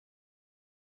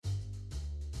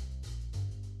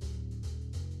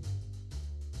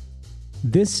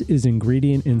This is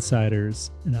Ingredient Insiders,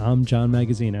 and I'm John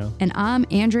Magazzino. And I'm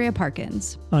Andrea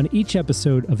Parkins. On each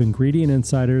episode of Ingredient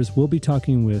Insiders, we'll be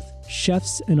talking with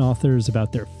chefs and authors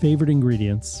about their favorite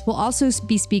ingredients. We'll also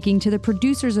be speaking to the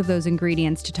producers of those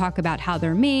ingredients to talk about how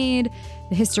they're made,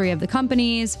 the history of the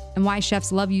companies, and why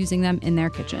chefs love using them in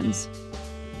their kitchens.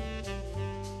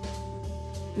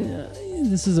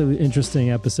 This is an interesting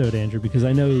episode, Andrew, because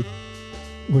I know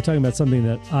we're talking about something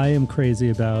that I am crazy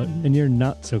about and you're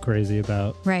not so crazy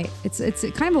about. Right. It's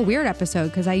kind of a weird episode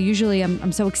because I usually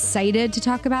I'm so excited to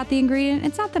talk about the ingredient.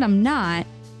 It's not that I'm not.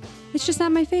 It's just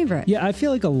not my favorite. Yeah, I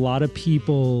feel like a lot of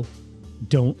people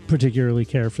don't particularly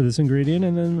care for this ingredient.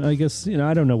 And then I guess,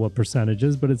 I don't know what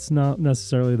percentages, but it's not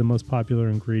necessarily the most popular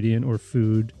ingredient or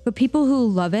food. But people who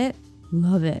love it.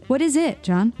 What is it,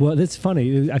 John? Well, it's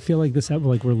funny. I feel like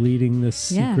we're leading this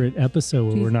secret episode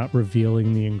where we're not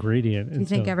revealing the ingredient. Do you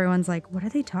think everyone's like, what are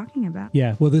they talking about?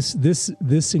 Yeah. Well,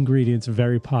 this ingredient's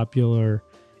very popular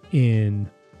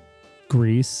in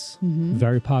Greece,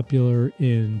 very popular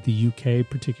in the UK,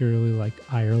 particularly like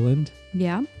Ireland.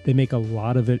 Yeah. They make a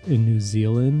lot of it in New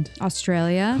Zealand,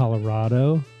 Australia,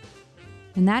 Colorado.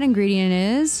 And that ingredient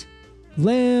is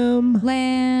lamb.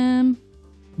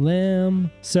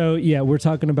 So yeah, we're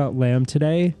talking about lamb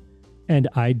today, and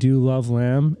I do love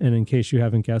lamb. And in case you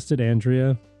haven't guessed it,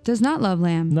 Andrea does not love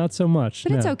lamb. Not so much.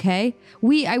 But no. It's okay.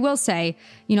 I will say,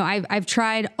 I've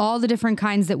tried all the different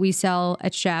kinds that we sell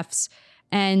at Chef's,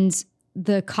 and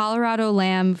the Colorado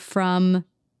lamb from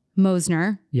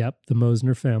Mosner. Yep, the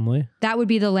Mosner family. That would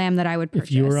be the lamb that I would purchase.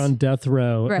 If you were on death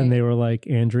row and they were like,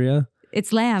 Andrea,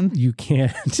 it's lamb. You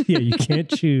can't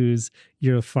choose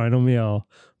your final meal,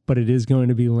 but it is going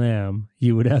to be lamb.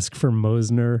 You would ask for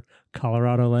Mosner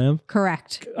Colorado lamb?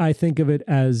 Correct. I think of it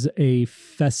as a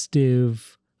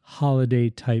festive holiday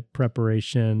type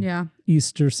preparation. Yeah.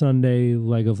 Easter Sunday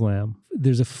leg of lamb.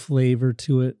 There's a flavor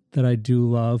to it that I do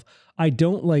love. I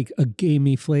don't like a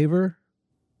gamey flavor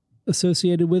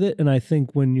associated with it. And I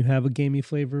think when you have a gamey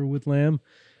flavor with lamb,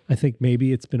 I think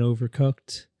maybe it's been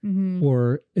overcooked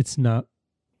or it's not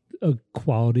a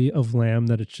quality of lamb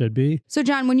that it should be. So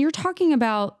John, when you're talking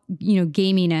about,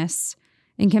 gaminess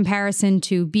in comparison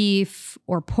to beef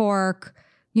or pork,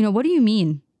 what do you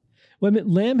mean? Well,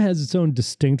 lamb has its own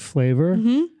distinct flavor.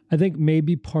 I think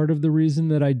maybe part of the reason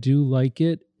that I do like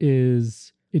it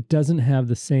is it doesn't have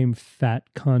the same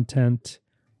fat content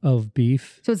of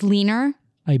beef. So it's leaner?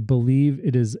 I believe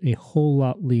it is a whole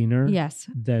lot leaner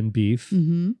than beef.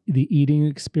 The eating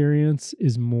experience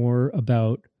is more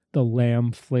about the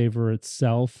lamb flavor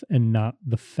itself and not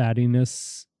the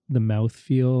fattiness, the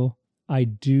mouthfeel. I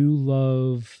do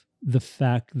love the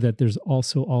fact that there's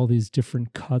also all these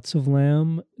different cuts of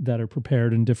lamb that are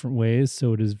prepared in different ways.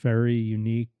 So it is very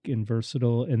unique and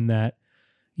versatile in that,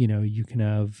 you can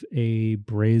have a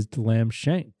braised lamb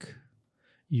shank.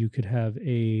 You could have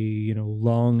a,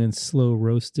 long and slow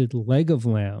roasted leg of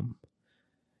lamb.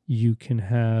 You can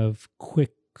have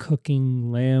quick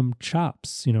cooking lamb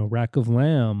chops, rack of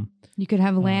lamb. You could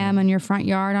have lamb in your front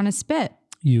yard on a spit.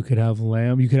 You could have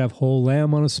lamb. You could have whole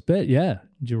lamb on a spit. Yeah.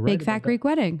 You're right. Big Fat Greek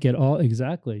Wedding.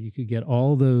 Exactly. You could get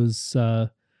all those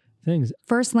things.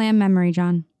 First lamb memory,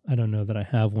 John. I don't know that I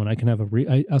have one. I can have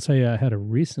I'll tell you, I had a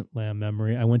recent lamb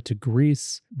memory. I went to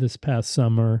Greece this past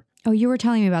summer. Oh, you were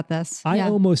telling me about this.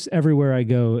 Almost everywhere I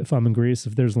go, if I'm in Greece,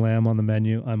 if there's lamb on the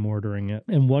menu, I'm ordering it.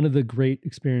 And one of the great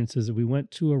experiences, we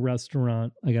went to a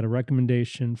restaurant. I got a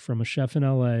recommendation from a chef in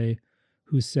LA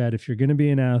who said, if you're going to be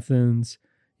in Athens,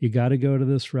 you got to go to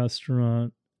this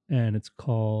restaurant. And it's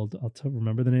called,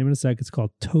 remember the name in a sec. It's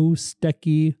called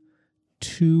Tosteki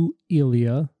to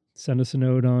Ilia. Send us a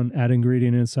note on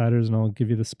 @Ingredient Insiders and I'll give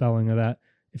you the spelling of that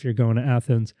if you're going to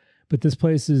Athens. But this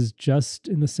place is just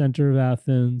in the center of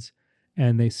Athens,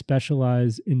 and they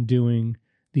specialize in doing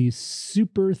these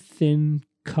super thin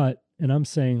cut, and I'm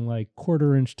saying like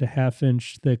 1/4 inch to 1/2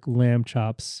 inch thick lamb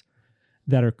chops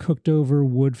that are cooked over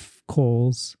wood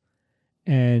coals,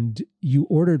 and you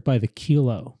order it by the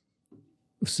kilo.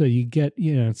 So you get,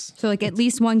 it's at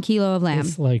least 1 kilo of lamb.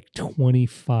 It's like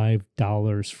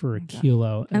 $25 for a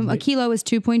kilo. And a kilo is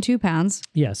 2.2 pounds.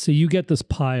 Yeah. So you get this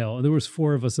pile. There was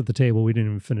 4 of us at the table. We didn't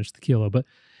even finish the kilo, but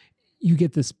you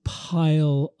get this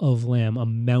pile of lamb, a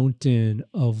mountain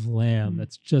of lamb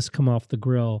that's just come off the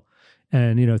grill.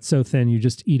 And, it's so thin, you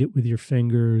just eat it with your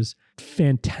fingers.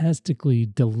 Fantastically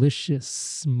delicious,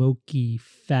 smoky,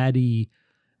 fatty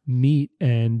meat.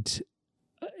 And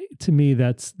to me,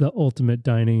 that's the ultimate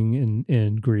dining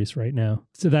in Greece right now.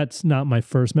 So that's not my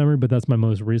first memory, but that's my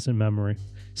most recent memory.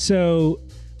 So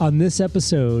on this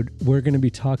episode, we're going to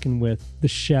be talking with the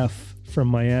chef from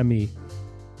Miami,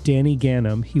 Danny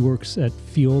Ganem. He works at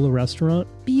Fiola Restaurant.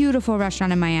 Beautiful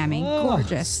restaurant in Miami. Oh,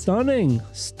 Gorgeous. Stunning,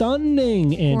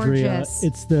 Andrea. Gorgeous.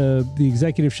 It's the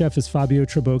executive chef is Fabio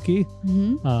Trabocchi,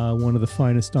 one of the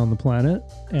finest on the planet.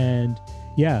 And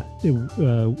yeah,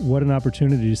 what an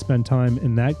opportunity to spend time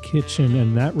in that kitchen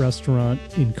and that restaurant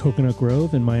in Coconut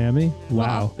Grove in Miami.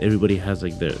 Wow. Everybody has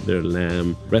like their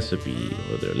lamb recipe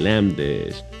or their lamb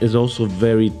dish. It's also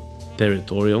very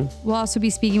territorial. We'll also be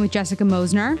speaking with Jessica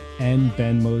Mosner. And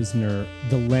Ben Mosner,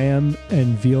 the lamb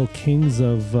and veal kings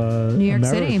of New York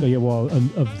America. City. Yeah, well,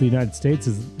 of the United States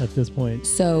is at this point.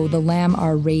 So the lamb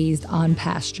are raised on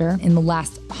pasture. In the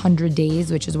last 100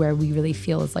 days, which is where we really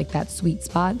feel is like that sweet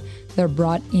spot, they're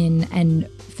brought in and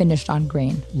finished on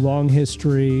grain. Long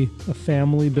history, a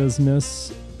family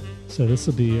business. So this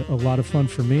will be a lot of fun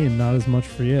for me and not as much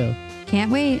for you.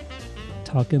 Can't wait.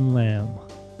 Talking lamb.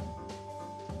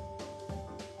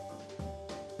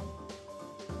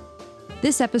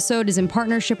 This episode is in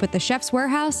partnership with The Chef's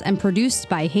Warehouse and produced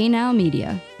by Hey Now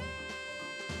Media.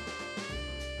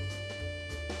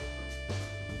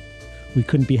 We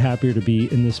couldn't be happier to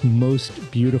be in this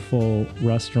most beautiful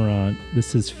restaurant.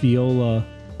 This is Fiola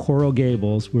Coral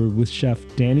Gables. We're with Chef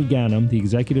Danny Ganem, the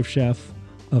executive chef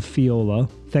of Fiola.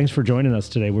 Thanks for joining us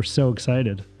today. We're so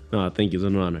excited. Thank you. It's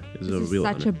an honor. It's a This is real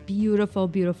such honor. a beautiful,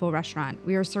 beautiful restaurant.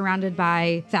 We are surrounded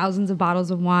by thousands of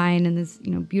bottles of wine in this,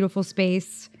 beautiful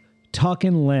space.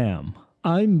 Talking lamb.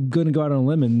 I'm going to go out on a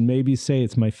limb and maybe say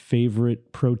it's my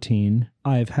favorite protein.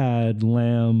 I've had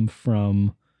lamb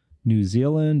from New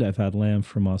Zealand. I've had lamb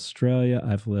from Australia.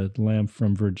 I've had lamb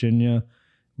from Virginia,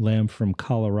 lamb from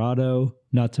Colorado,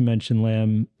 not to mention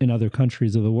lamb in other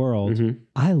countries of the world.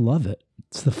 I love it.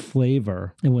 It's the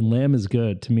flavor. And when lamb is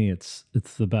good, to me, it's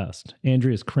the best.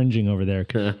 Andrea's cringing over there.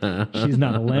 She's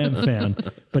not a lamb fan.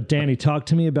 But Danny, talk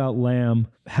to me about lamb.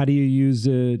 How do you use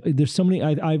it? There's so many.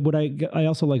 What I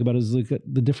also like about it is like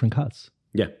the different cuts.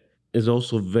 Yeah. It's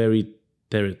also very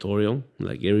territorial.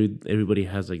 Like everybody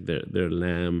has like their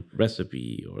lamb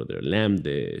recipe or their lamb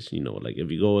dish. Like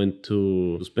if you go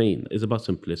into Spain, it's about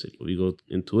simplicity. If you go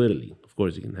into Italy, of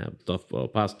course you can have stuffed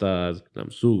pastas, lamb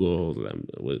sugo, lamb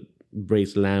with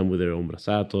braised lamb with their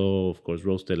ombrasato, of course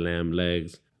roasted lamb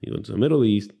legs. You go into the Middle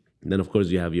East, then of course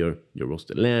you have your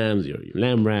roasted lambs, your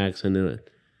lamb racks, and then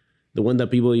the one that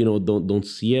people don't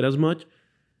see it as much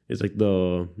is like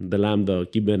the lamb, the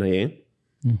kibbenaye,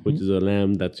 which is a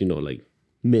lamb that's like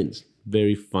minced,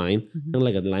 very fine, kind of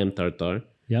like a lime tartare.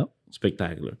 Yep.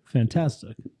 Spectacular.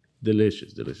 Fantastic.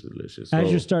 Delicious. As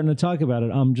you're starting to talk about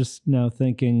it, I'm just now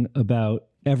thinking about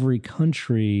every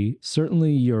country,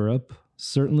 certainly Europe,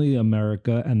 certainly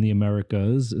America and the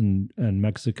Americas and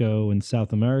Mexico and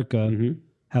South America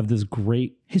have this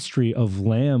great history of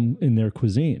lamb in their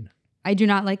cuisine. I do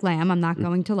not like lamb. I'm not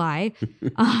going to lie.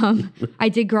 I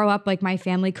did grow up, like my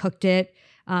family cooked it.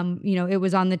 It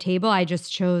was on the table. I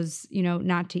just chose,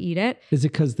 not to eat it. Is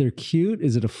it because they're cute?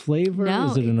 Is it a flavor? No,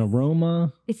 Is it an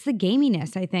aroma? It's the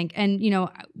gaminess, I think. And,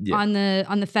 on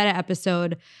the feta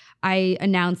episode, I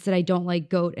announced that I don't like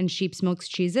goat and sheep's milk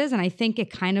cheeses. And I think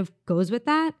it kind of goes with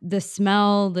that. The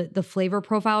smell, the flavor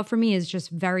profile for me is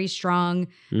just very strong.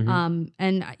 And,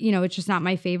 it's just not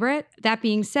my favorite. That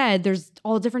being said, there's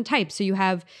all different types. So you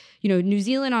have, New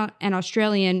Zealand and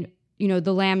Australian,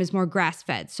 the lamb is more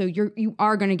grass-fed. So you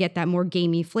are going to get that more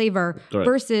gamey flavor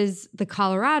versus the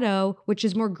Colorado, which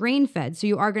is more grain-fed. So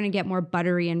you are going to get more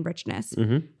buttery and richness.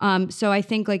 So I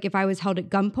think like if I was held at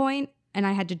gunpoint and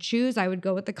I had to choose, I would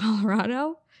go with the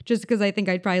Colorado just because I think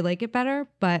I'd probably like it better.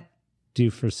 But do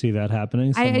you foresee that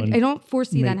happening? I don't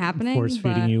foresee that happening. Force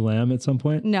feeding you lamb at some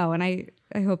point? No, and I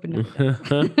hope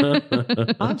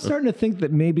not. I'm starting to think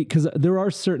that maybe, because there are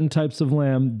certain types of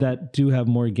lamb that do have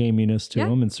more gaminess to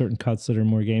them and certain cuts that are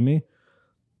more gamey.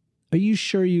 Are you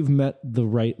sure you've met the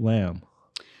right lamb?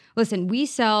 Listen, we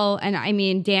sell, and I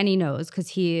mean, Danny knows because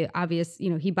he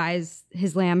he buys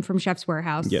his lamb from Chef's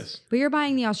Warehouse. Yes. But you're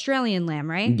buying the Australian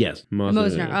lamb, right? Yes.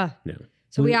 Mosner. Yeah.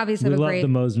 So we obviously have a love great... the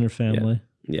Mosner family.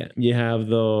 Yeah, you have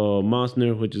the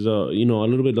Mosner, which is a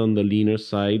little bit on the leaner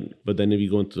side, but then if you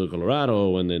go into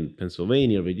Colorado and then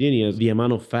Pennsylvania, Virginia, the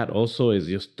amount of fat also is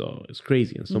just it's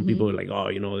crazy. And some people are like,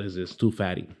 this is too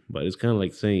fatty, but it's kind of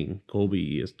like saying Kobe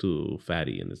is too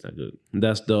fatty and it's not good.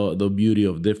 That's the beauty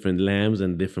of different lambs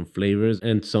and different flavors,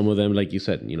 and some of them, like you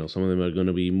said, some of them are going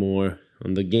to be more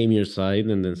on the gamier side,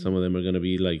 and then some of them are going to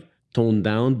be like toned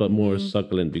down but more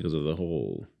succulent because of the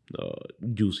whole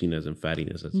juiciness and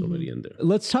fattiness that's already in there.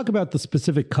 Let's talk about the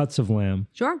specific cuts of lamb.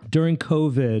 Sure. During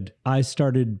COVID, I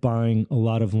started buying a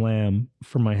lot of lamb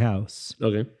for my house.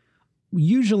 Okay.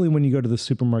 Usually when you go to the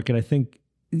supermarket, I think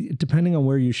depending on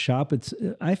where you shop,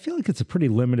 I feel like it's a pretty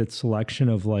limited selection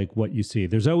of like what you see.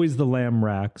 There's always the lamb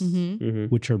racks,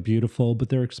 which are beautiful, but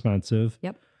they're expensive.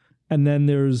 Yep. And then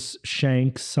there's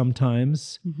shanks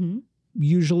sometimes.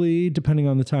 Usually, depending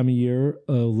on the time of year,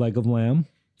 a leg of lamb.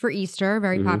 For Easter,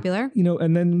 very popular. You know,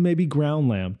 and then maybe ground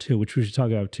lamb too, which we should talk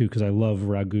about too, because I love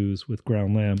ragouts with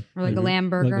ground lamb. Or like a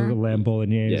lamb burger. Like a lamb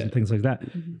bolognese and things like that.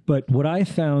 But what I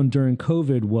found during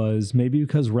COVID was maybe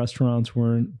because restaurants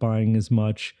weren't buying as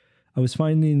much, I was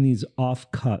finding these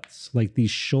offcuts, like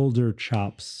these shoulder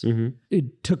chops.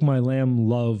 It took my lamb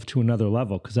love to another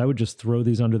level because I would just throw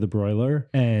these under the broiler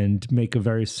and make a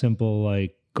very simple,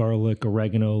 like, garlic,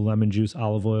 oregano, lemon juice,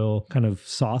 olive oil kind of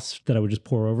sauce that I would just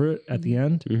pour over it at the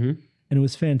end. And it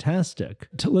was fantastic.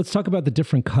 Let's talk about the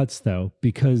different cuts though,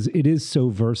 because it is so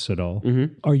versatile.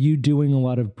 Are you doing a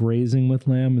lot of braising with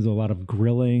lamb? Is there a lot of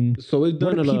grilling? So we've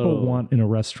done what do people want in a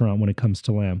restaurant when it comes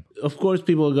to lamb? Of course,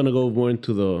 people are going to go more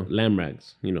into the lamb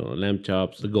racks, you know, lamb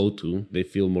chops, the go-to they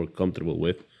feel more comfortable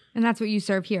with. And that's what you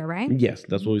serve here, right? Yes,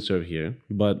 that's what we serve here.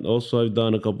 But also I've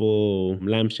done a couple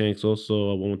lamb shanks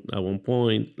also at one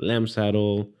point, lamb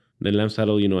saddle. The lamb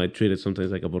saddle, you know, I treat it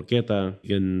sometimes like a porchetta.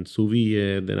 You can sous vide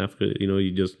it, then after, you know,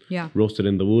 you just roast it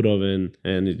in the wood oven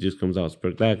and it just comes out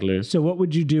spectacular. So what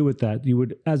would you do with that? You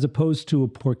would, as opposed to a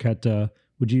porchetta,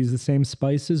 would you use the same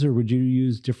spices or would you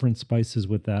use different spices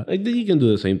with that? I think you can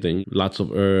do the same thing. Lots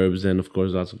of herbs and, of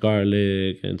course, lots of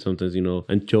garlic and sometimes, you know,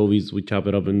 anchovies. We chop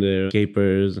it up in there,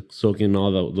 capers, soak in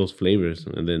all those flavors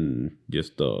and then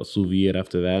just sous vide it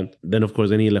after that. Then, of course,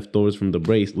 any leftovers from the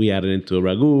braise, we add it into a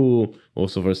ragu,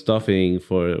 also for stuffing,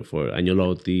 for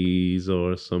agnolottis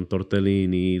or some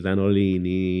tortellinis,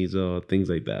 annolinis, or things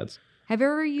like that. Have you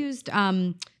ever used,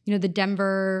 the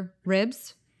Denver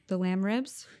ribs, the lamb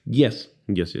ribs? Yes.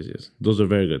 Those are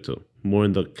very good too. More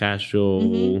in the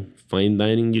casual fine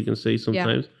dining, you can say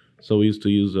sometimes. Yeah. So we used to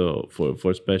use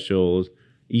for specials,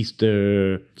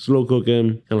 Easter, slow cook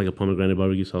them, kind of like a pomegranate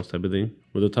barbecue sauce type of thing.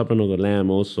 With the top end of the lamb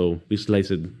also, we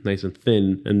slice it nice and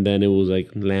thin, and then it was like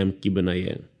lamb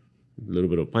kibenaye. A little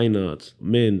bit of pine nuts,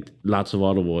 mint, lots of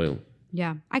olive oil.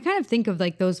 Yeah. I kind of think of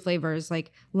like those flavors,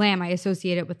 like lamb, I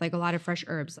associate it with like a lot of fresh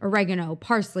herbs, oregano,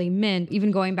 parsley, mint,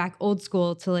 even going back old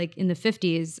school to like in the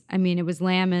 50s. I mean, it was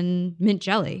lamb and mint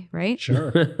jelly, right?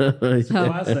 Sure.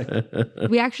 Classic.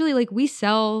 We actually we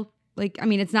sell,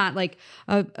 it's not like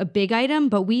a big item,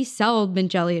 but we sell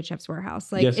mint jelly at Chef's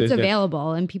Warehouse. It's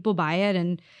available and people buy it.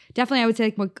 And definitely I would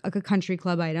say like a country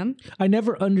club item. I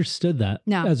never understood that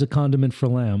as a condiment for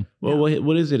lamb. Well,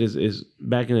 what is it is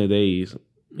back in the days,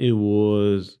 it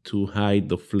was to hide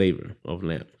the flavor of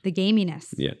lamb. The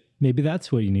gaminess. Yeah. Maybe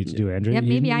that's what you need to do, Andrew. Yep,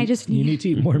 maybe I just you need to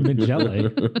eat more mint jelly.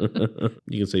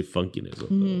 You can say funkiness.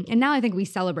 And now I think we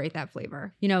celebrate that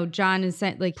flavor. You know, John is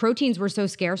saying proteins were so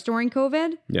scarce during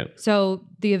COVID. Yeah. So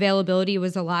the availability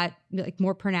was a lot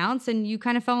more pronounced and you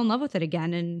kind of fell in love with it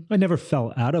again. And I never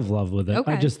fell out of love with it.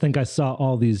 Okay. I just think I saw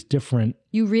all these different.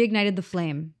 You reignited the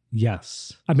flame.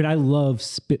 Yes. I mean, I love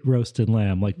spit roasted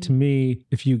lamb. Like to me,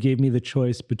 if you gave me the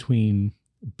choice between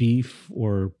beef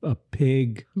or a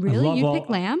pig. Really? You pick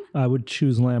lamb? I would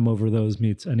choose lamb over those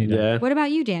meats any day. Yeah. What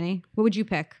about you, Danny? What would you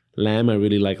pick? Lamb, I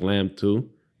really like lamb too.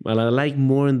 But I like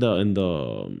more in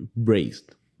the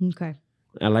braised. Okay.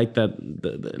 I like that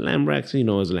the lamb racks,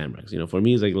 is lamb racks. For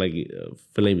me, it's like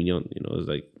filet mignon, it's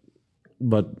like,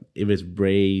 but if it's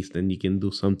braised and you can do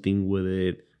something with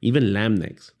it. Even lamb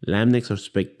necks. Lamb necks are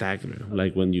spectacular.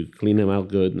 Like when you clean them out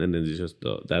good and then it's just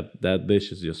that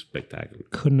dish is just spectacular.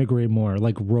 Couldn't agree more.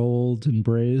 Like rolled and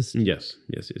braised. Yes.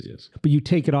 But you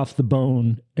take it off the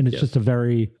bone and it's just a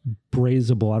very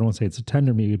braisable, I don't want to say it's a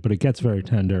tender meat, but it gets very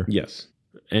tender. Yes.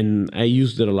 And I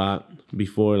used it a lot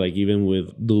before, like even with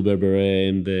du berberet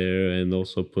in there, and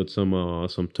also put some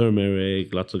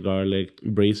turmeric, lots of garlic,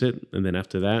 braise it, and then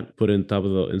after that, put it on top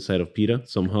of the inside of pita,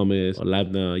 some hummus, or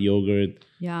labna yogurt.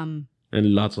 Yum.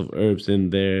 And lots of herbs in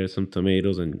there, some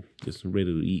tomatoes, and just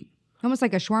ready to eat. Almost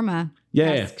like a shawarma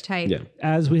type. Yeah.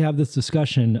 As we have this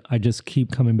discussion, I just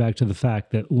keep coming back to the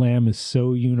fact that lamb is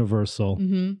so universal.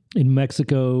 In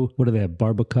Mexico, what do they have?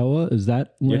 Barbacoa? Is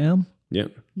that lamb? Yeah.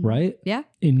 Right? Yeah.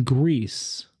 In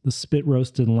Greece, the spit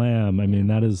roasted lamb, I mean,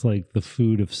 that is like the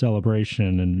food of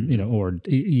celebration and, or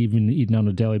even eaten on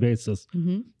a daily basis.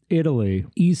 Italy,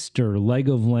 Easter, leg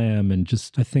of lamb, and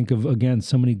just I think of, again,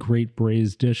 so many great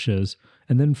braised dishes.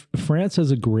 And then France has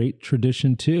a great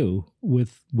tradition too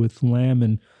with lamb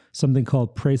and something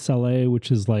called pré salé,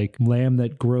 which is like lamb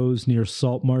that grows near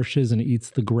salt marshes and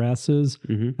eats the grasses.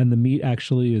 And the meat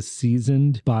actually is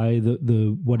seasoned by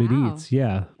the what it eats.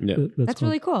 Yeah. That's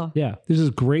really cool. Yeah. There's this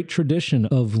great tradition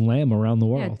of lamb around the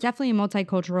world. Yeah, it's definitely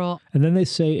multicultural. And then they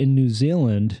say in New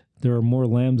Zealand, There are more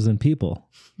lambs than people.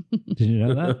 Did you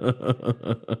know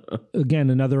that? Again,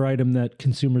 another item that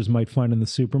consumers might find in the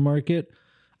supermarket.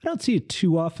 I don't see it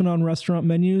too often on restaurant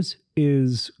menus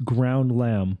is ground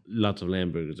lamb. Lots of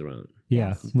lamb burgers around. Yeah.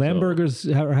 Yes. Lamb burgers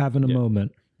are having a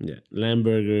moment. Yeah, lamb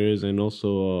burgers and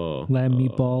also Lamb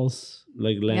meatballs.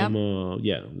 like lamb,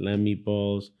 lamb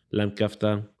meatballs, lamb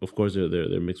kafta. Of course,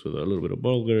 they're mixed with a little bit of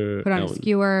bulgur. Put on a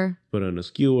skewer. Put on a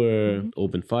skewer.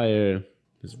 Open fire.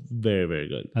 It's very, very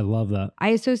good. I love that. I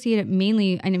associate it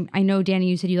mainly, and I know, Danny,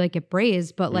 you said you like it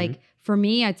braised, but like for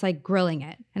me, it's like grilling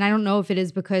it. And I don't know if it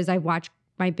is because I watched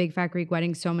my Big Fat Greek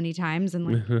Wedding so many times and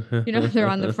like, you know, they're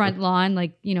on the front lawn,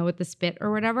 like, you know, with the spit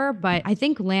or whatever. But I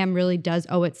think lamb really does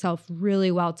owe itself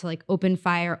really well to like open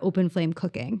fire, open flame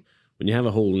cooking. When you have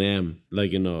a whole lamb,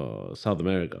 like in South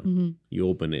America, you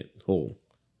open it whole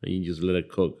and you just let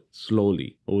it cook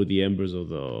slowly over the embers of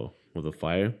the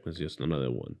fire. It's just another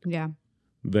one. Yeah.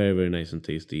 Very, very nice and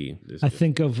tasty. I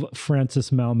think of Francis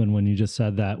Malman when you just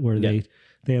said that, where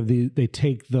they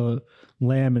take the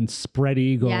lamb and spread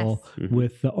eagle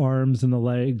with the arms and the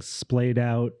legs splayed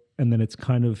out, and then it's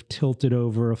kind of tilted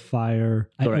over a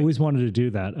fire. Correct. I always wanted to do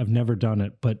that. I've never done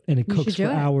it, and it cooks for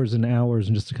hours and hours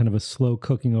and just kind of a slow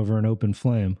cooking over an open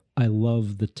flame. I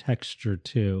love the texture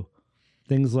too.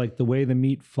 Things like the way the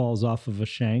meat falls off of a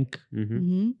shank.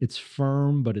 It's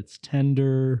firm, but it's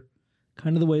tender.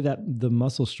 Kind of the way that the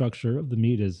muscle structure of the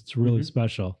meat is. It's really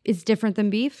special. It's different than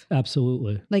beef?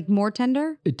 Absolutely. Like more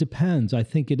tender? It depends. I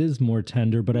think it is more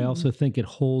tender, but I also think it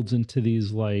holds into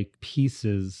these like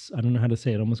pieces. I don't know how to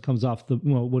say it. It almost comes off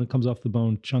when it comes off the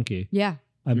bone, chunky. Yeah.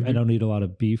 I don't eat a lot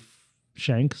of beef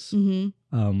shanks. I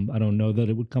don't know that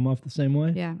it would come off the same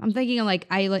way. Yeah. I'm thinking of like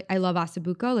I love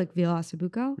ossobuco, like veal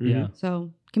ossobuco. Yeah. So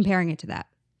comparing it to that.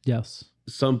 Yes.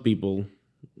 Some people,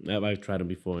 I've tried them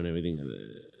before and everything,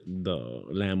 the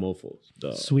lamb offals.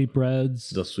 The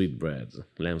sweetbreads. The sweetbreads.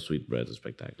 Lamb sweetbreads are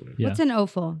spectacular. Yeah. What's an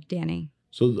offal, Danny?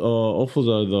 So offals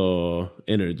are the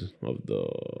innards of the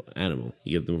animal.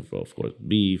 You get them for, of course,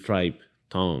 beef, tripe,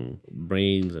 tongue,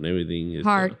 brains, and everything.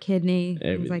 Heart, kidney,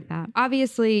 everything. things like that.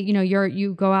 Obviously, you know,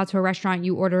 you go out to a restaurant,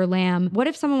 you order lamb. What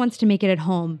if someone wants to make it at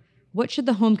home? What should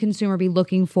the home consumer be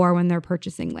looking for when they're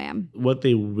purchasing lamb? What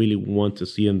they really want to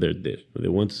see in their dish. If they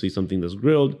want to see something that's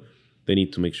grilled, they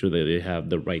need to make sure that they have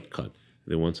the right cut. If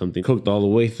they want something cooked all the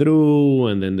way through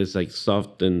and then it's like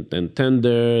soft and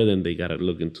tender, then they got to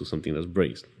look into something that's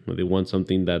braised. If they want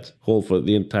something that's whole for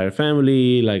the entire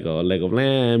family, like a leg of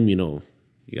lamb, you know,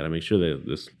 you got to make sure that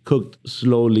it's cooked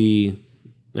slowly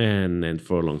and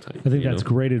for a long time. I think that's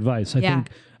great advice.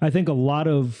 I think a lot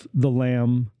of the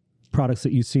lamb products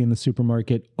that you see in the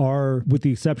supermarket are, with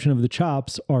the exception of the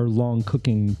chops, are long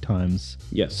cooking times.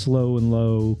 Yes. Slow and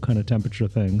low kind of temperature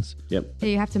things. Yep.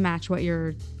 You have to match what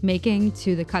you're making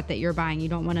to the cut that you're buying. You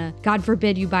don't want to, God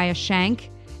forbid, you buy a shank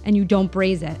and you don't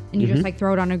braise it and you just like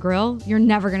throw it on a grill. You're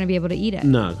never going to be able to eat it.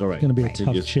 No, correct. It's going to be a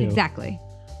tough chew. Exactly.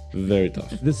 Very tough.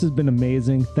 This has been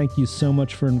amazing. Thank you so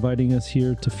much for inviting us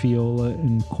here to Fiola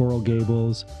in Coral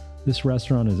Gables. This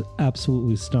restaurant is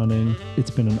absolutely stunning. It's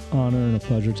been an honor and a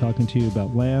pleasure talking to you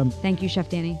about lamb. Thank you, Chef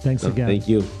Danny. Thanks again. Thank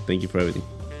you. Thank you for everything.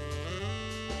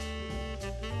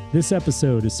 This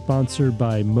episode is sponsored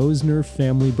by Mosner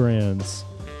Family Brands,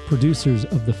 producers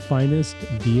of the finest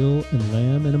veal and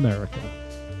lamb in America.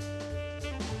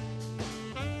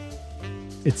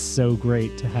 It's so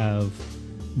great to have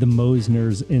the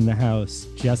Mosners in the house.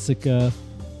 Jessica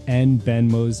and Ben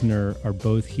Mosner are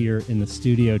both here in the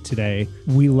studio today.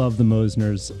 We love the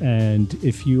Mosners, and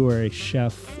if you are a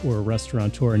chef or a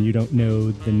restaurateur and you don't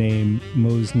know the name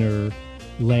Mosner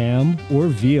lamb or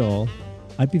veal,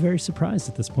 I'd be very surprised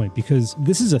at this point, because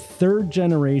this is a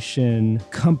third-generation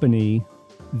company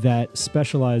that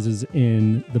specializes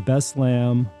in the best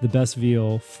lamb, the best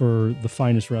veal for the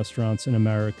finest restaurants in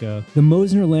America. The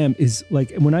Mosner lamb is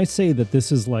like, when I say that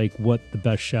this is like what the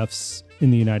best chefs in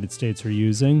the United States are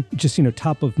using, just, you know,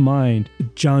 top of mind,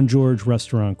 John George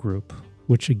Restaurant Group,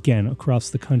 which again, across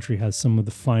the country has some of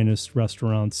the finest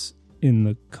restaurants in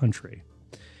the country.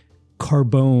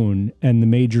 Carbone and the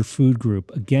Major Food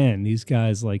Group, again, these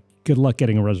guys, like, good luck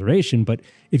getting a reservation, but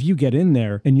if you get in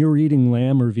there and you're eating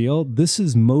lamb or veal, this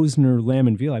is Mosner lamb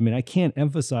and veal. I mean, I can't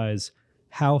emphasize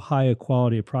how high a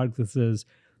quality of product this is.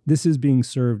 This is being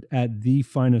served at the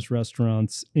finest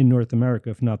restaurants in North America,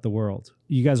 if not the world.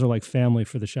 You guys are like family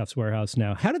for the Chef's Warehouse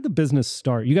now. How did the business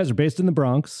start? You guys are based in the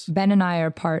Bronx. Ben and I are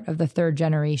part of the third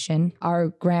generation. Our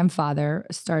grandfather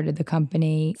started the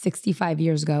company 65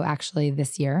 years ago, actually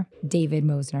this year, David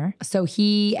Mosner. So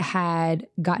he had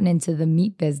gotten into the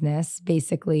meat business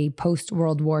basically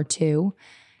post-World War II.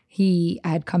 He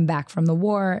had come back from the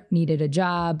war, needed a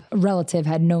job. A relative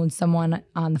had known someone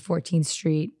on the 14th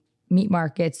Street meat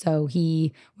market, so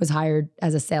he was hired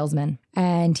as a salesman.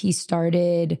 And he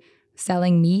started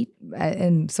selling meat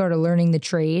and sort of learning the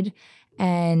trade.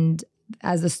 And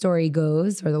as the story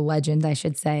goes, or the legend, I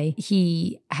should say,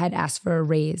 he had asked for a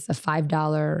raise, a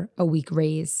 $5 a week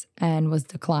raise, and was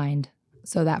declined.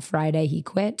 So that Friday he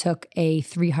quit, took a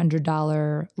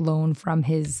 $300 loan from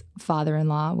his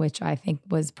father-in-law, which I think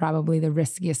was probably the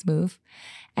riskiest move,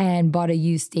 and bought a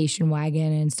used station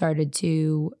wagon and started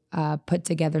to put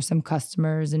together some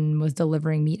customers and was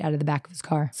delivering meat out of the back of his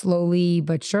car. Slowly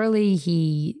but surely,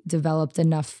 he developed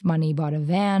enough money, bought a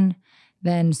van,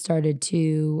 then started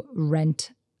to rent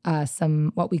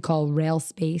some what we call rail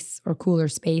space or cooler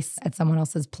space at someone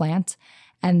else's plant.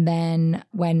 And then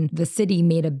when the city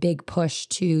made a big push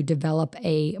to develop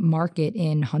a market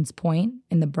in Hunts Point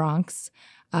in the Bronx,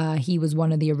 he was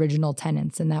one of the original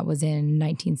tenants, and that was in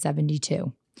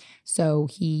 1972. So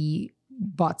he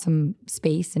bought some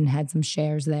space and had some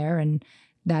shares there, and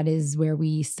that is where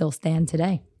we still stand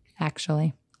today,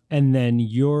 actually. And then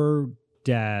your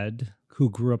dad,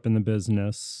 who grew up in the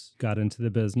business, got into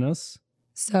the business.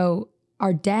 So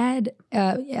our dad,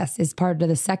 yes, is part of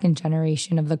the second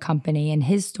generation of the company. And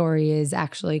his story is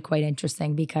actually quite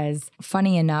interesting because,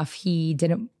 funny enough, he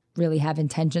didn't really have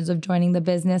intentions of joining the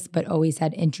business, but always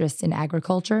had interest in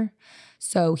agriculture.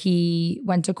 So he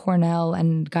went to Cornell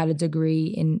and got a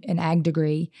degree an ag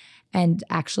degree, and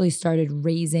actually started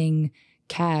raising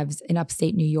calves in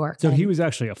upstate New York. So and he was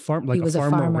actually a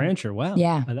farmer rancher. Wow.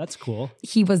 Yeah. Oh, that's cool.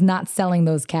 He was not selling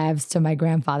those calves to my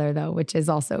grandfather, though, which is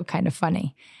also kind of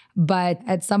funny. But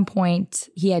at some point,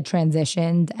 he had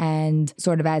transitioned, and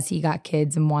sort of as he got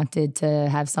kids and wanted to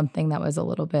have something that was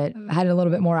had a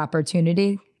little bit more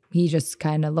opportunity, he just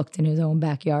kind of looked in his own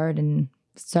backyard and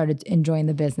started enjoying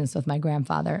the business with my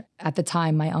grandfather. At the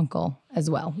time, my uncle as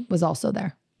well was also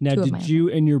there. Now, did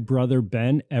you and your brother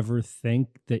Ben ever think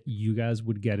that you guys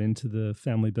would get into the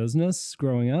family business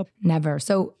growing up? Never.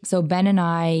 So Ben and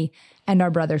I and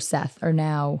our brother Seth are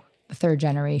now the third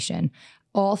generation.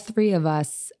 All three of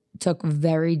us took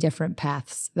very different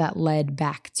paths that led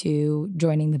back to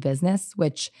joining the business,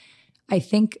 which I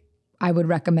think I would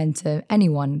recommend to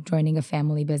anyone joining a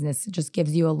family business. It just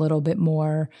gives you a little bit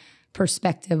more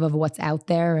perspective of what's out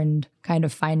there and kind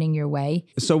of finding your way.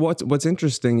 So what's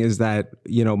interesting is that,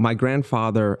 our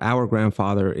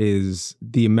grandfather is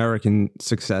the American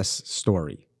success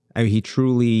story. I mean, he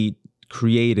truly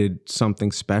created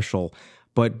something special,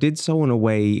 but did so in a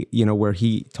way, where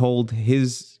he told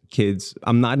his kids,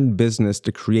 I'm not in business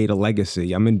to create a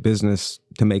legacy. I'm in business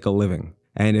to make a living.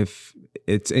 And if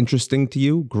it's interesting to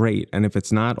you, great. And if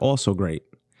it's not, also great.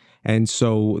 And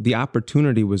so the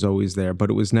opportunity was always there, but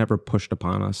it was never pushed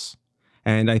upon us.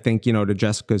 And I think, to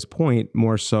Jessica's point,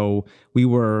 more so, we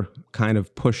were kind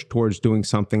of pushed towards doing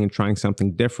something and trying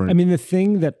something different. I mean, the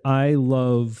thing that I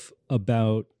love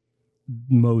about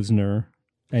Mosner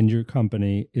and your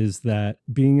company is that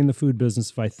being in the food business,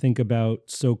 if I think about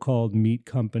so-called meat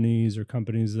companies or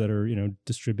companies that are,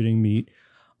 distributing meat,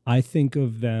 I think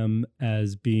of them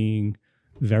as being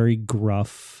very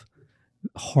gruff,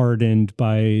 hardened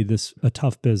by a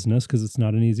tough business, because it's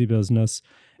not an easy business,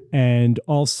 and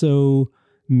also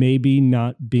maybe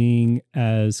not being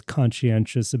as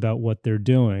conscientious about what they're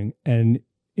doing. And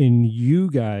in you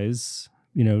guys,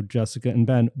 Jessica and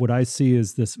Ben, what I see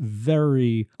is this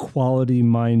very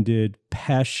quality-minded,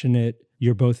 passionate,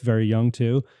 you're both very young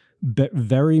too, but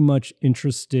very much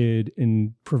interested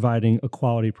in providing a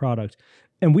quality product.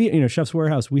 And we, Chef's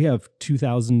Warehouse, we have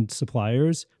 2,000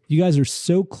 suppliers. You guys are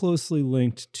so closely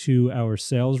linked to our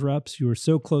sales reps. You are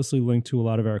so closely linked to a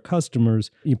lot of our customers.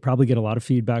 You probably get a lot of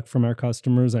feedback from our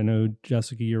customers. I know,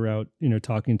 Jessica, you're out,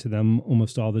 talking to them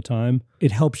almost all the time.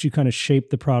 It helps you kind of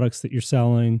shape the products that you're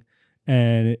selling.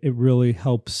 And it really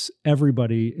helps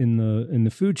everybody in the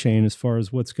food chain as far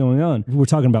as what's going on. We're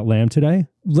talking about lamb today.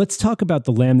 Let's talk about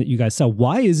the lamb that you guys sell.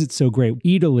 Why is it so great?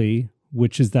 Italy,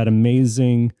 which is that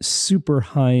amazing, super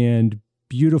high-end,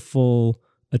 beautiful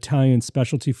Italian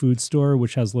specialty food store,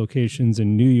 which has locations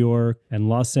in New York and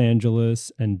Los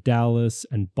Angeles and Dallas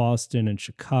and Boston and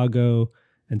Chicago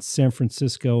and San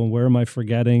Francisco. And where am I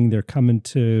forgetting? They're coming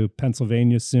to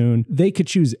Pennsylvania soon. They could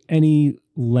choose any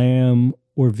lamb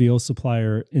or veal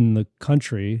supplier in the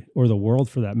country, or the world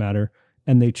for that matter,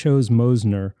 and they chose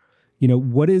Mosner.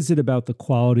 What is it about the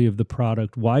quality of the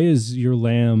product? Why is your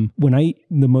lamb, when I eat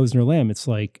the Mosner lamb, it's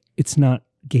like, it's not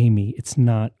gamey.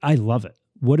 I love it.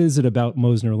 What is it about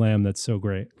Mosner lamb that's so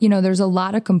great? There's a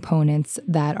lot of components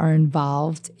that are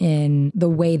involved in the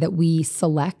way that we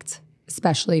select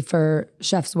especially for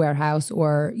Chef's Warehouse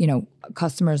or,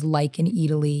 customers like in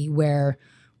Italy where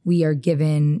we are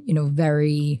given,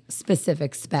 very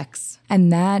specific specs.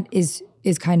 And that is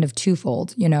kind of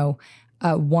twofold,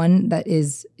 one that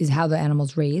is how the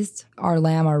animal's raised. Our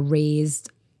lamb are raised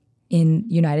in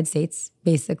United States.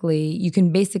 Basically, you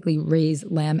can basically raise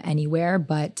lamb anywhere,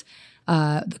 but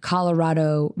the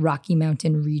Colorado Rocky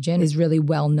Mountain region is really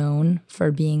well known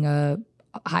for being a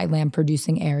high lamb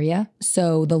producing area.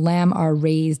 So the lamb are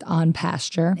raised on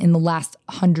pasture. In the last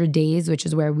 100 days, which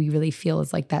is where we really feel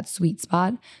is like that sweet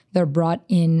spot, they're brought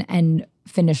in and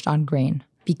finished on grain.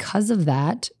 Because of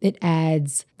that, it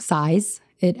adds size,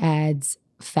 it adds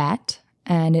fat,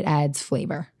 and it adds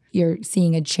flavor. You're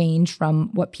seeing a change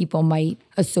from what people might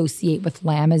associate with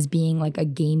lamb as being like a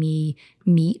gamey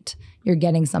meat. You're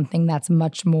getting something that's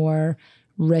much more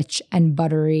rich and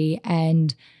buttery,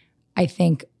 and I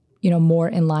think, more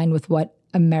in line with what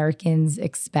Americans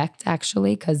expect,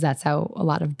 actually, because that's how a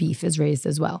lot of beef is raised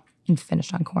as well and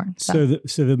finished on corn. So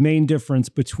the main difference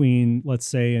between, let's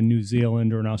say, a New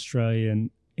Zealand or an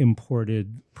Australian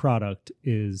imported product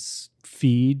is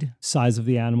feed, size of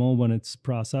the animal when it's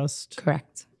processed.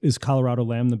 Correct. Is Colorado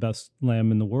lamb the best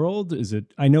lamb in the world? Is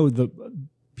it? I know the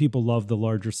people love the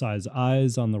larger size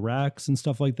eyes on the racks and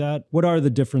stuff like that. What are the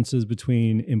differences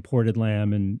between imported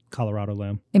lamb and Colorado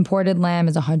lamb? Imported lamb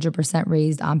is 100%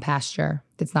 raised on pasture.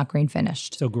 It's not grain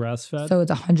finished. So grass fed? So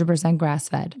it's 100% grass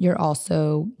fed. You're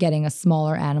also getting a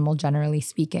smaller animal, generally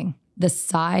speaking. The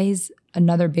size,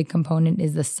 another big component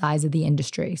is the size of the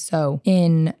industry. So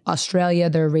in Australia,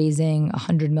 they're raising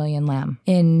 100 million lamb.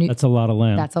 That's a lot of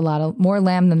lamb. That's a lot of more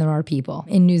lamb than there are people.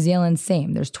 In New Zealand,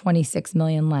 same. There's 26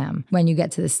 million lamb. When you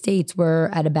get to the States, we're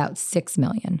at about 6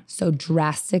 million. So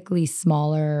drastically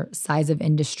smaller size of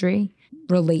industry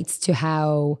relates to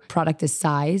how product is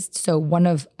sized. So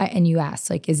and you asked,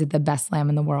 like, is it the best lamb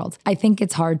in the world? I think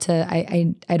it's hard to,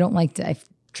 I don't like to, I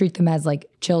treat them as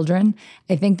like children.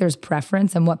 I think there's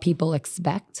preference and what people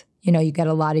expect. You get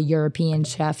a lot of European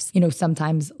chefs,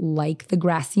 sometimes like the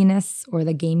grassiness or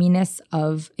the gaminess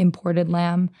of imported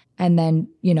lamb. And then,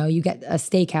 you get a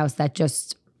steakhouse that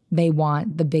just, they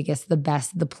want the biggest, the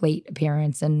best, the plate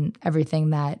appearance and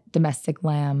everything that domestic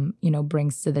lamb,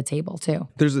 brings to the table too.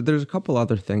 There's a couple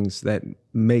other things that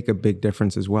make a big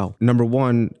difference as well. Number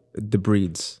one, the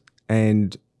breeds.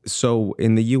 And so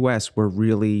in the US, we're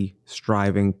really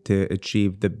striving to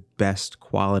achieve the best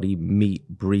quality meat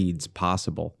breeds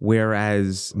possible.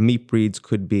 Whereas meat breeds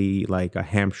could be like a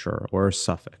Hampshire or a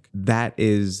Suffolk. That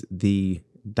is the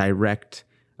direct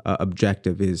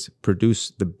objective, is produce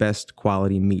the best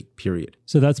quality meat, period.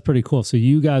 So that's pretty cool. So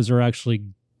you guys are actually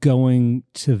going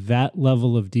to that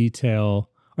level of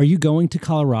detail. Are you going to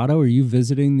Colorado? Are you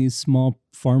visiting these small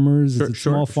farmers? Is it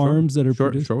small farms that are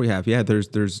producing? Sure, we have. Yeah, there's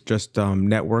just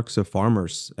networks of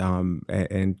farmers,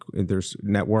 and there's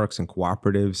networks and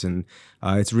cooperatives, and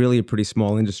it's really a pretty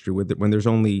small industry when there's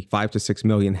only 5 to 6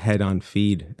 million head on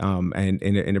feed, and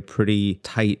in a pretty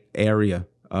tight area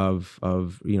of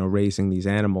raising these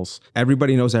animals.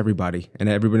 Everybody knows everybody, and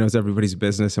everybody knows everybody's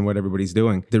business and what everybody's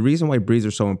doing. The reason why breeds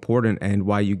are so important and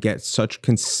why you get such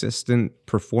consistent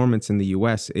performance in the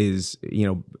US is,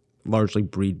 largely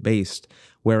breed based.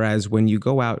 Whereas when you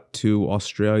go out to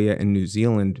Australia and New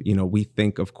Zealand, we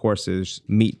think, of course, as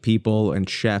meat people and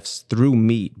chefs through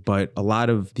meat, but a lot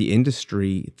of the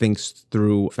industry thinks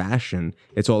through fashion.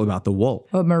 It's all about the wool.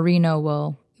 But merino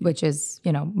wool, which is,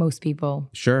 most people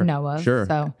know of. Sure.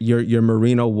 So your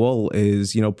merino wool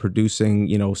is,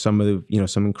 producing, some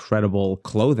incredible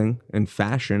clothing and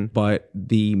fashion, but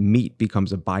the meat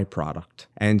becomes a byproduct.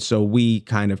 And so we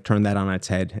kind of turn that on its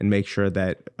head and make sure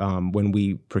that when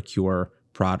we procure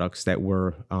products that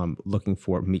we're looking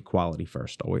for meat quality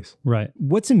first, always. Right.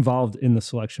 What's involved in the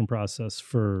selection process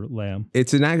for lamb?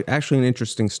 It's actually an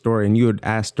interesting story. And you had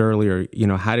asked earlier,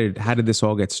 how did this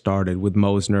all get started with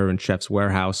Mosner and Chef's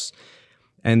Warehouse?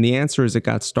 And the answer is it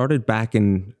got started back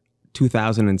in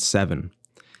 2007.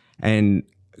 And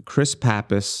Chris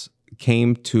Pappas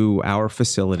came to our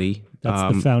facility.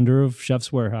 That's the founder of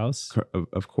Chef's Warehouse.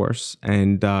 Of course.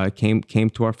 And came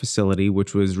to our facility,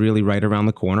 which was really right around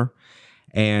the corner.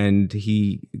 And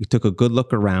he took a good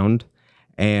look around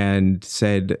and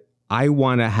said, I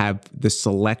want to have the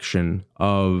selection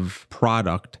of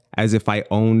product as if I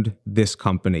owned this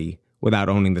company without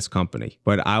owning this company.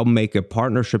 But I'll make a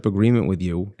partnership agreement with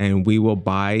you, and we will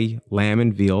buy lamb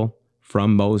and veal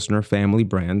from Mosner family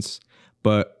brands.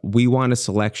 But we want a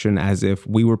selection as if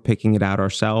we were picking it out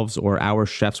ourselves, or our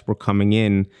chefs were coming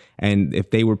in, and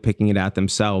if they were picking it out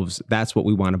themselves, that's what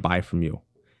we want to buy from you.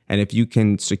 And if you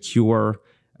can secure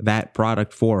that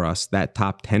product for us, that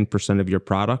top 10% of your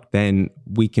product, then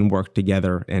we can work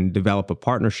together and develop a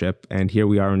partnership. And here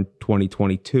we are in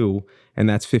 2022, and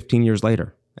that's 15 years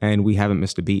later, and we haven't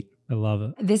missed a beat. I love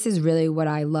it. This is really what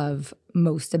I love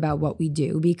most about what we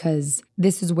do, because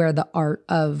this is where the art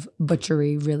of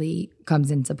butchery really comes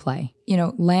into play. You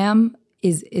know, lamb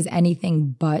is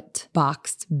anything but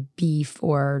boxed beef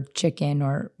or chicken,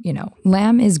 or, you know,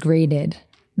 lamb is graded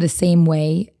the same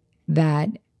way that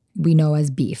we know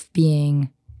as beef, being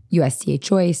USDA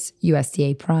choice,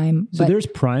 USDA prime. So there's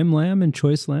prime lamb and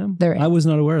choice lamb? There is. I was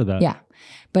not aware of that. Yeah.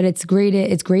 But it's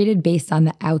graded based on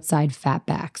the outside fat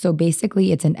back. So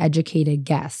basically it's an educated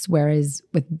guess, whereas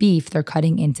with beef, they're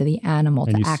cutting into the animal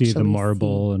and to actually see the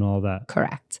marble and all that.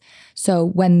 Correct. So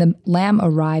when the lamb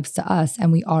arrives to us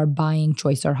and we are buying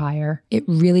choice or higher, it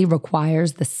really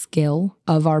requires the skill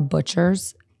of our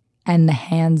butchers and the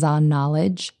hands-on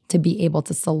knowledge to be able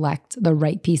to select the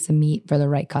right piece of meat for the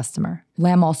right customer.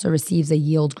 Lamb also receives a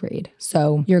yield grade.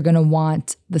 So you're going to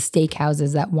want the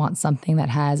steakhouses that want something that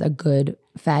has a good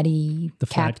fatty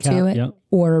cap to it, yep.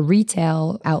 Or a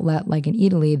retail outlet like in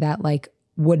Italy that like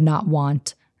would not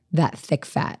want that thick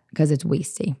fat because it's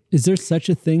wasty. Is there such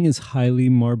a thing as highly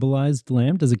marbleized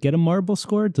lamb? Does it get a marble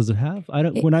score? Does it have?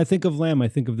 When I think of lamb, I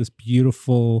think of this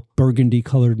beautiful burgundy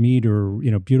colored meat, or, you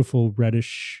know, beautiful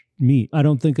reddish meat. I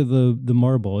don't think of the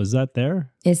marble. Is that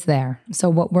there? It's there. So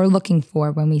what we're looking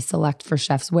for when we select for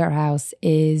Chef's Warehouse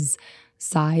is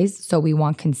size. So we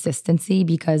want consistency,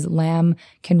 because lamb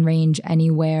can range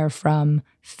anywhere from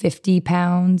 50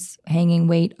 pounds hanging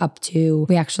weight up to,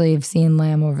 we actually have seen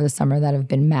lamb over the summer that have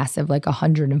been massive, like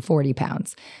 140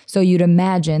 pounds. So you'd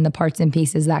imagine the parts and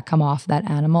pieces that come off that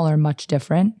animal are much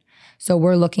different. So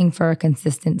we're looking for a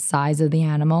consistent size of the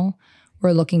animal.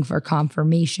 We're looking for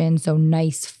conformation, so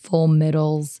nice full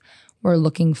middles. We're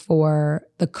looking for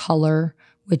the color,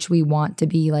 which we want to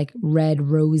be like red,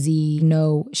 rosy,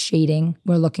 no shading.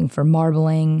 We're looking for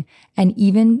marbling, and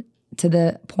even to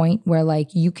the point where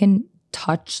like you can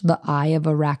touch the eye of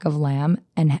a rack of lamb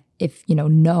and if you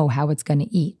know how it's going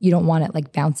to eat. You don't want it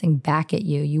like bouncing back at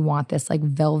you. You want this like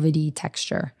velvety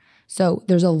texture. So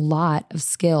there's a lot of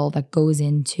skill that goes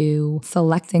into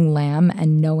selecting lamb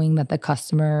and knowing that the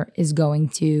customer is going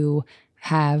to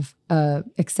have a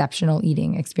exceptional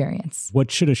eating experience.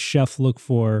 What should a chef look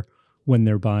for when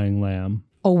they're buying lamb?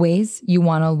 Always, you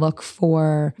want to look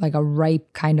for like a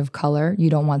ripe kind of color.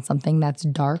 You don't want something that's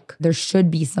dark. There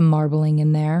should be some marbling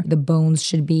in there. The bones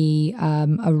should be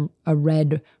a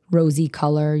red, rosy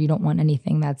color. You don't want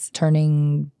anything that's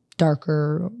turning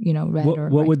darker, red or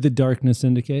what would the darkness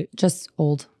indicate? Just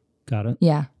old. Got it.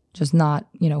 Yeah. Just not,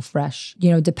 fresh.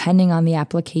 Depending on the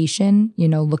application,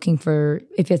 looking for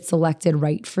if it's selected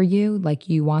right for you, like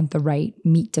you want the right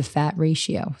meat to fat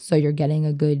ratio. So you're getting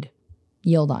a good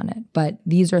yield on it. But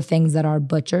these are things that our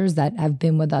butchers that have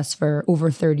been with us for over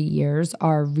 30 years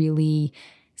are really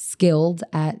skilled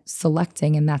at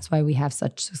selecting, and that's why we have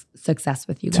such success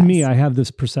with you guys. To me, I have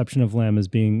this perception of lamb as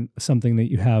being something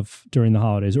that you have during the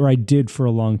holidays, or I did for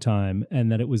a long time,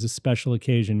 and that it was a special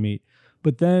occasion meat.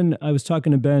 But then I was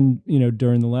talking to Ben,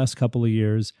 during the last couple of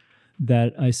years,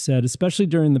 that I said, especially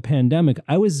during the pandemic,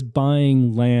 I was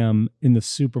buying lamb in the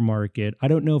supermarket. I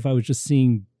don't know if I was just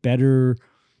seeing better,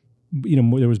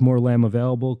 there was more lamb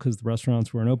available because the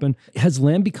restaurants weren't open. Has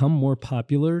lamb become more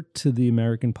popular to the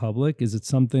American public? Is it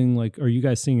something like, are you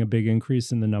guys seeing a big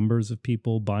increase in the numbers of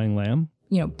people buying lamb?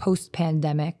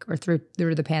 Post-pandemic or through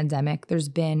the pandemic, there's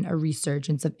been a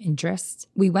resurgence of interest.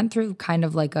 We went through kind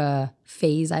of like a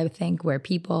phase, I think, where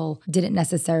people didn't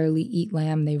necessarily eat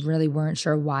lamb. They really weren't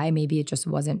sure why. Maybe it just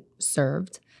wasn't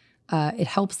served. It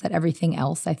helps that everything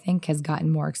else, I think, has gotten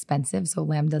more expensive, so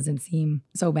lamb doesn't seem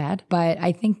so bad. But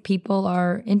I think people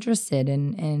are interested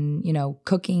in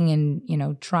cooking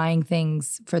and, trying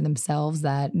things for themselves,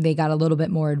 that they got a little bit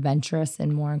more adventurous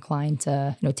and more inclined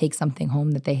to, take something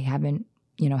home that they haven't,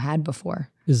 had before.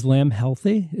 Is lamb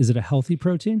healthy? Is it a healthy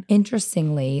protein?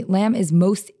 Interestingly, lamb is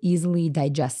most easily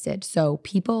digested. So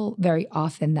people very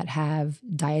often that have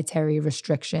dietary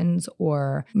restrictions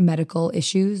or medical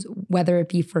issues, whether it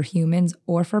be for humans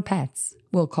or for pets,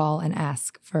 will call and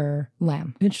ask for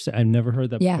lamb. Interesting. I've never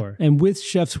heard that before. And with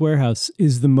Chef's Warehouse,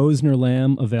 is the Mosner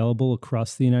lamb available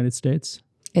across the United States?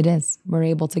 It is. We're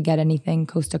able to get anything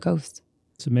coast to coast.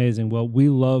 It's amazing. Well, we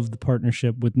love the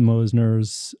partnership with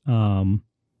Mosner's,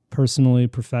 personally,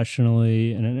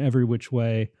 professionally, and in every which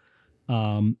way.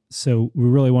 So we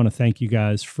really want to thank you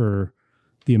guys for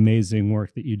the amazing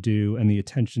work that you do and the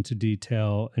attention to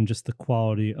detail and just the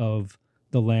quality of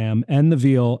the lamb and the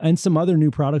veal and some other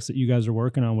new products that you guys are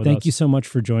working on with us. Thank you so much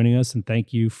for joining us, and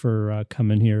thank you for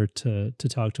coming here to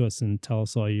talk to us and tell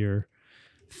us all your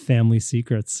family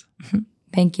secrets.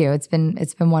 Thank you. It's been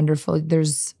wonderful.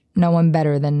 There's no one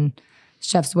better than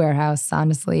Chef's Warehouse.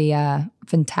 Honestly,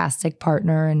 fantastic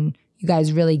partner, and you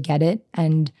guys really get it,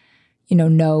 and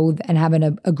know and having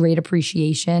a great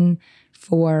appreciation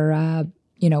for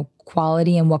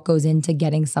quality and what goes into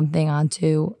getting something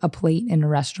onto a plate in a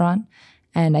restaurant.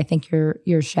 And I think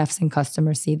your chefs and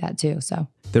customers see that too. So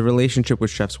the relationship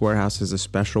with Chef's Warehouse is a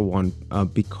special one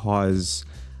because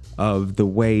of the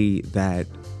way that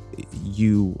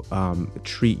you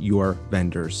treat your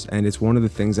vendors. And it's one of the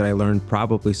things that I learned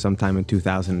probably sometime in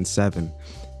 2007.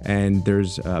 And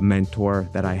there's a mentor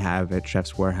that I have at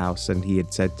Chef's Warehouse, and he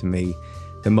had said to me,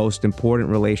 the most important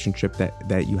relationship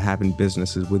that you have in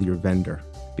business is with your vendor.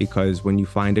 Because when you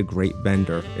find a great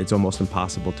vendor, it's almost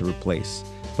impossible to replace.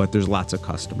 But there's lots of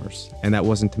customers. And that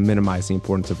wasn't to minimize the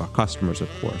importance of our customers, of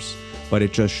course. But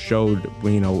it just showed,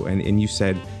 and you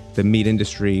said the meat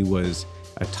industry was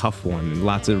a tough one, and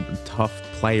lots of tough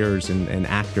players and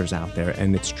actors out there.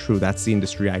 And it's true, that's the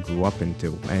industry I grew up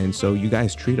into. And so you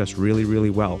guys treat us really, really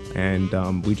well. And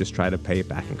we just try to pay it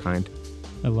back in kind.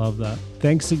 I love that.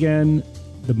 Thanks again,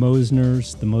 the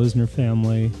Mosners, the Mosner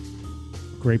family,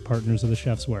 great partners of the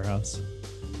Chef's Warehouse.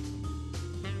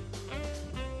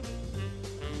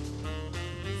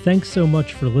 Thanks so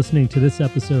much for listening to this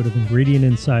episode of Ingredient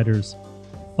Insiders.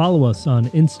 Follow us on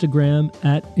Instagram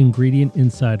at Ingredient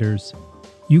Insiders.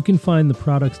 You can find the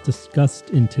products discussed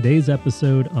in today's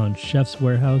episode on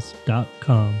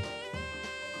chefswarehouse.com.